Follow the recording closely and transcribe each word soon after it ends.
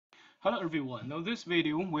Hello everyone, now this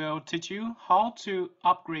video will teach you how to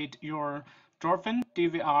upgrade your Dolphin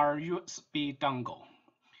DVR USB dongle.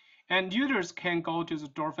 And users can go to the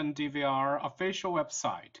Dolphin DVR official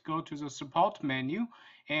website, go to the support menu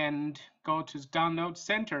and go to the download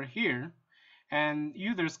center here, and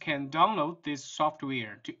users can download this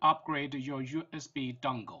software to upgrade your USB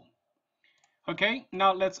dongle. Okay,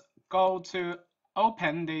 now let's go to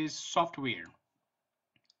open this software.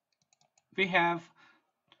 We have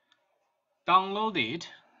downloaded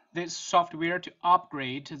this software to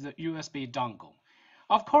upgrade the USB dongle.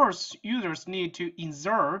 Of course, users need to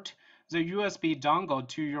insert the USB dongle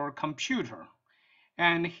to your computer.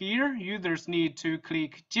 And here, users need to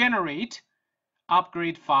click Generate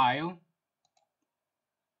Upgrade File.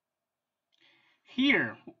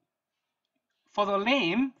 Here, for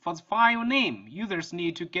the file name, users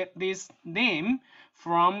need to get this name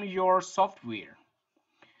from your software.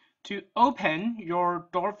 To open your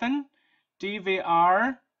Dolphin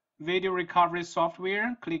DVR video recovery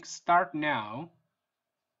software, click Start Now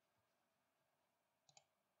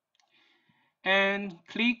and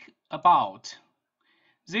click About.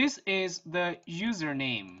 This is the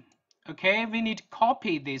username. Okay, we need to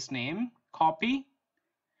copy this name. Copy.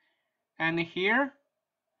 And here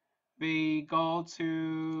we go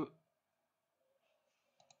to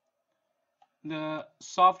the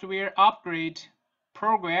software upgrade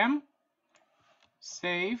program.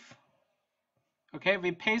 Save. Okay,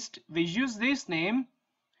 we use this name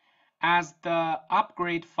as the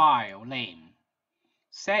upgrade file name.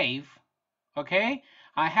 Save. Okay,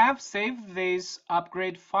 I have saved this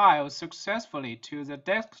upgrade file successfully to the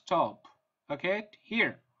desktop. Okay,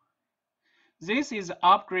 here. This is the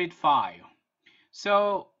upgrade file.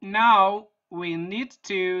 So now we need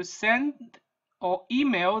to send or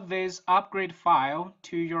email this upgrade file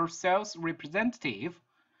to your sales representative,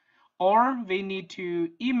 or we need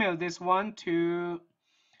to email this one to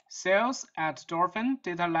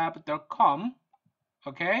sales@dolphindatalab.com.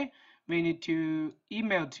 Okay, we need to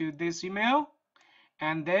email to this email,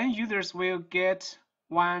 and then users will get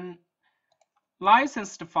one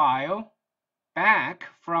licensed file back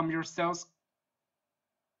from your sales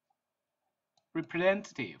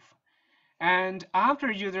representative. And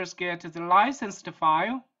after users get the licensed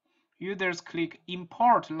file, users click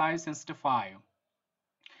Import licensed file.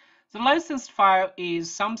 The licensed file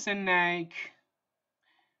is something like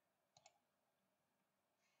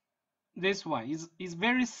this one. Is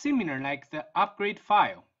very similar like the upgrade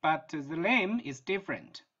file, but the name is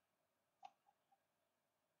different.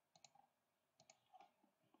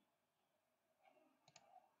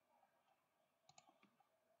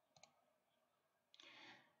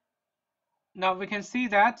 Now we can see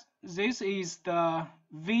that this is the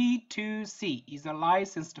V2C, is a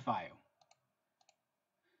licensed file.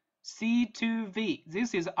 C2V,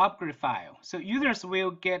 this is upgrade file. So users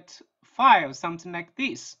will get files something like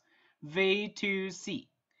this, V2C.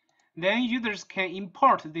 Then users can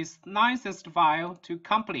import this licensed file to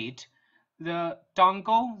complete the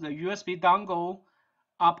dongle, the USB dongle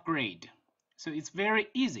upgrade. So it's very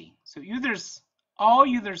easy. So all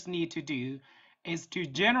users need to do is to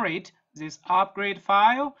generate this upgrade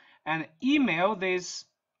file and email this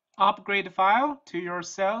upgrade file to your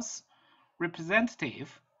sales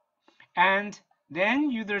representative. And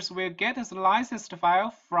then users will get a licensed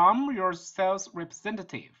file from your sales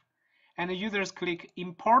representative. And the users click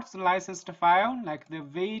Import the licensed file, like the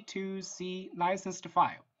V2C licensed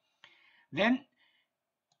file. Then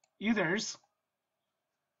users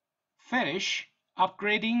finish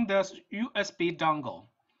upgrading the USB dongle.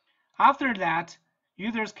 After that,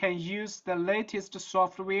 users can use the latest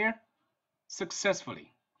software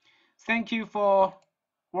successfully. Thank you for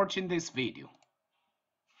watching this video.